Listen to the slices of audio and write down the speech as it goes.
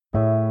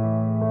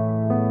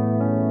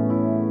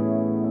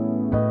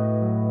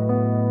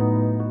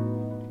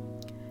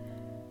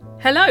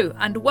Hello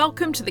and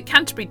welcome to the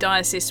Canterbury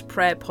Diocese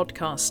Prayer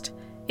Podcast.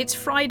 It's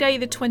Friday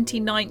the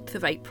 29th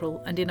of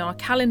April, and in our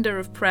calendar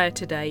of prayer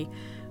today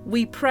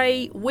we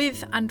pray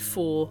with and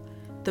for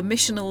the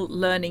missional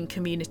learning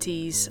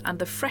communities and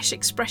the fresh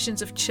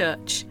expressions of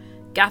church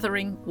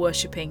gathering,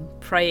 worshipping,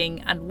 praying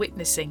and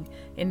witnessing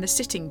in the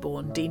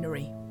Sittingbourne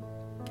Deanery.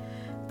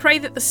 Pray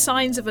that the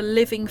signs of a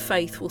living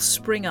faith will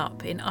spring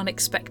up in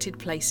unexpected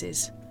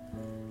places.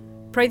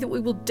 Pray that we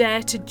will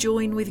dare to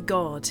join with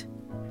God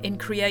in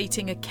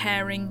creating a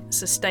caring,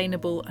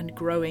 sustainable and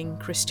growing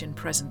Christian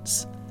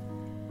presence.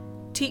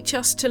 Teach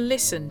us to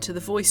listen to the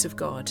voice of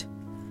God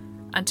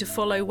and to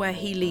follow where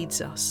He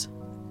leads us.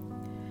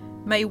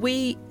 May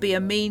we be a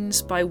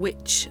means by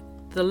which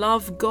the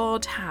love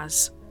God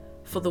has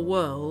for the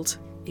world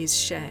is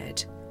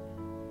shared.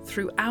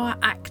 Through our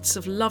acts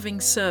of loving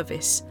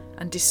service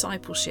and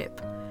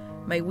discipleship,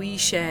 may we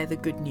share the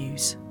good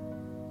news.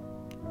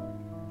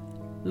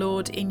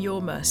 Lord, in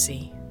your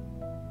mercy,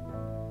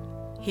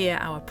 hear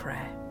our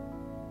prayer.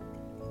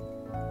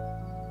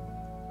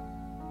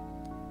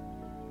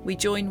 We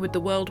join with the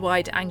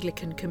Worldwide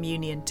Anglican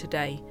Communion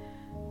today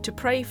to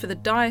pray for the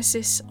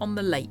Diocese on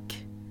the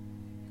Lake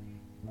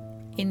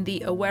in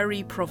the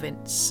Owerri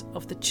province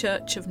of the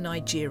Church of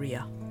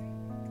Nigeria.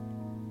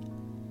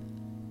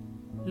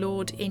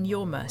 Lord, in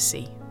your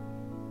mercy,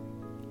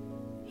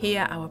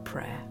 hear our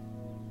prayer.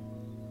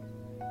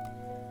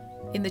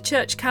 In the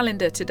church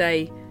calendar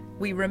today,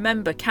 we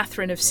remember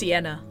Catherine of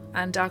Siena,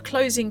 and our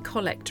closing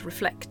collect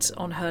reflects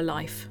on her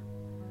life.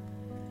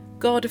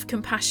 God of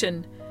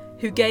compassion,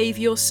 who gave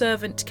your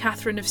servant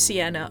Catherine of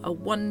Siena a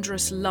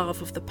wondrous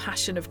love of the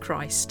passion of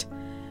Christ,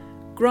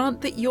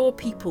 grant that your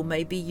people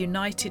may be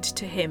united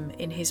to him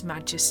in his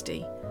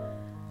majesty,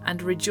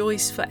 and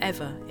rejoice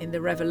forever in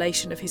the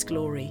revelation of his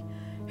glory,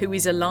 who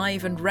is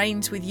alive and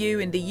reigns with you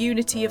in the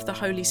unity of the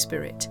Holy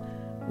Spirit,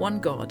 one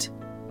God,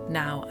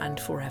 now and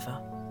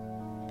forever.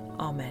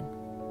 Amen.